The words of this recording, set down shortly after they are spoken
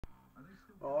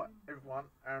Alright, everyone,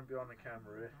 Aaron behind the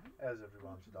camera here. How's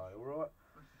everyone today? Alright?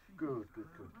 Good, good,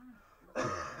 good.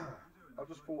 I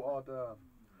just thought I'd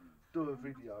do a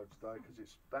video today because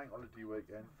it's bank holiday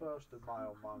weekend, 1st of May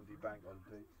on Monday, bank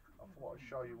holiday. I thought I'd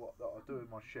show you what that I do in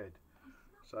my shed.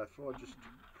 So if I just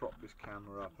prop this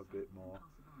camera up a bit more,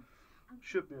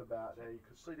 should be about there. You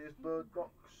can see this bird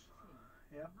box.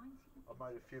 Yeah, I've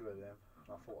made a few of them.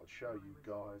 And I thought I'd show you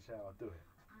guys how I do it.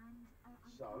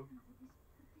 So,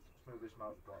 let's move this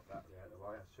motorbike back there out of the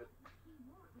way. That's it.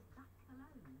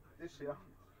 This here,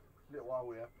 little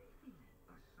hole here.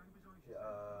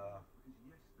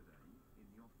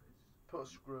 Put a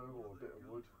screw or a bit of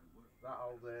wood. That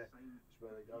hole there is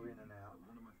where they go in and out.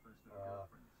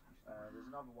 There's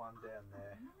another one down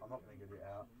there. I'm not going to get it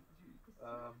out.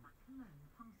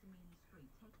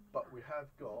 But we have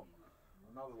got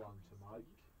another one to make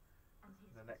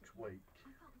in the next week.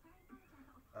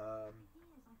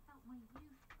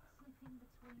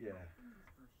 Yeah,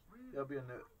 there'll be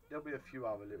a few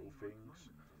other little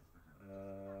things.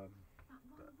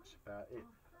 That's about it.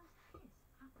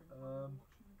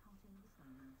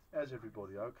 How's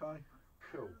everybody? Okay,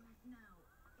 cool.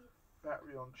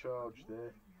 Battery on charge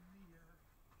there.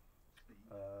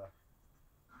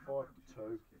 5 to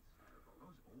 2.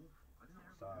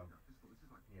 So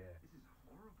yeah.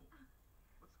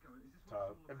 So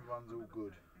everyone's all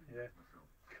good. Yeah.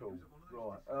 Cool.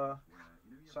 Right.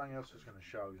 Something else I was going to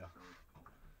show you.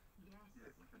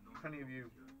 If any of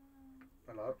you,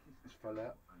 hello, this fell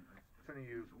out. If any of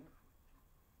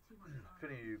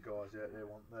you guys out there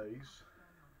want these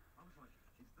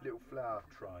little flower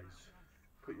trays,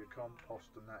 put your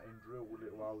compost and that in, drill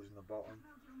little holes in the bottom,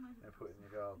 and put it in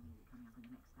your garden.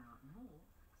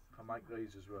 I make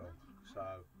these as well.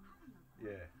 So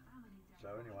yeah. So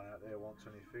anyone out there wants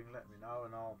anything, let me know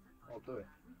and I'll do it.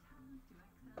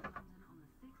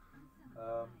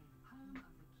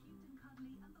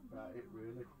 About it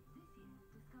really.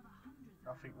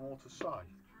 Nothing more to say.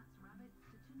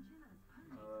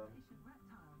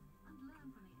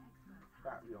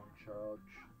 Battery on charge.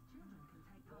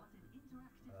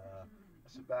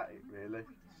 That's about it really.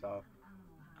 So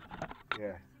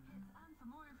yeah.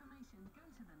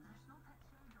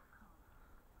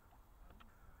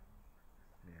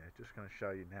 Yeah, just going to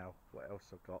show you now what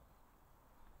else I've got.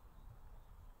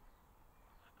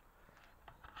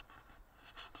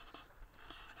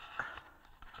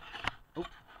 Oh,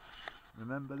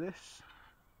 remember this?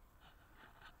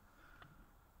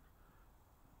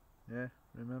 Yeah,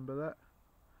 remember that?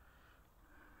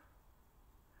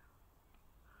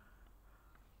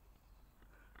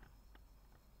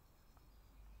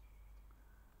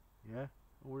 Yeah,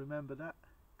 all remember that?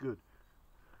 Good.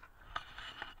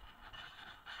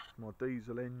 My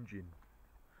diesel engine.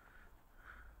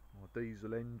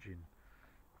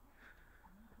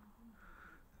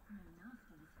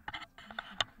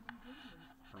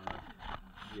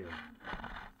 Yeah.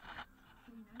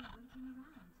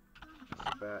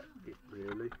 That's about it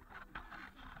really.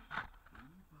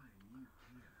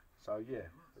 So yeah,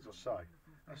 as I say,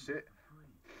 that's it.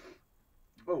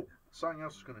 Oh, something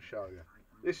else I was going to show you.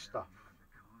 This stuff.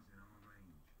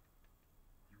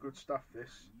 Good stuff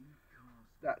this.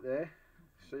 That there,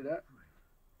 see that?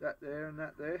 That there and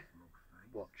that there.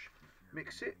 Watch.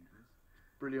 Mix it.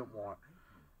 Brilliant white.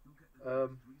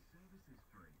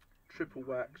 Triple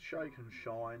wax, shake and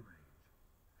shine.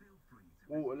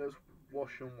 Waterless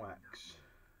wash and wax.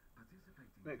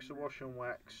 Mix the wash and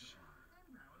wax.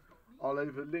 I'll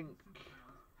leave a link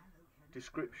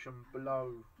description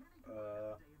below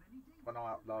when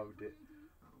I upload it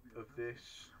of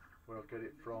this, where I get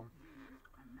it from.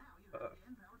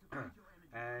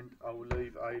 And I will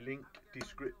leave a link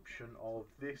description of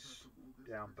this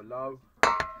down below.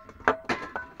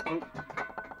 Oh,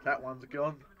 that one's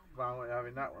gone. Well, we're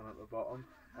having that one at the bottom,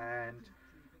 and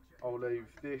I'll leave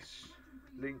this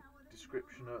link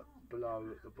description below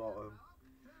at the bottom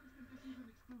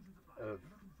of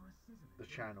the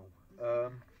channel.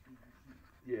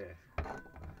 Yeah.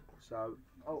 So,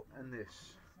 oh, and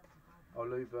this, I'll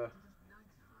leave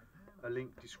a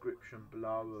link description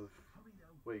below of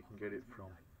where you can get it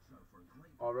from.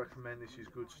 I recommend this is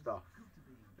good stuff.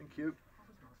 Thank you.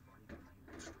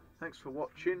 Thanks for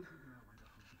watching.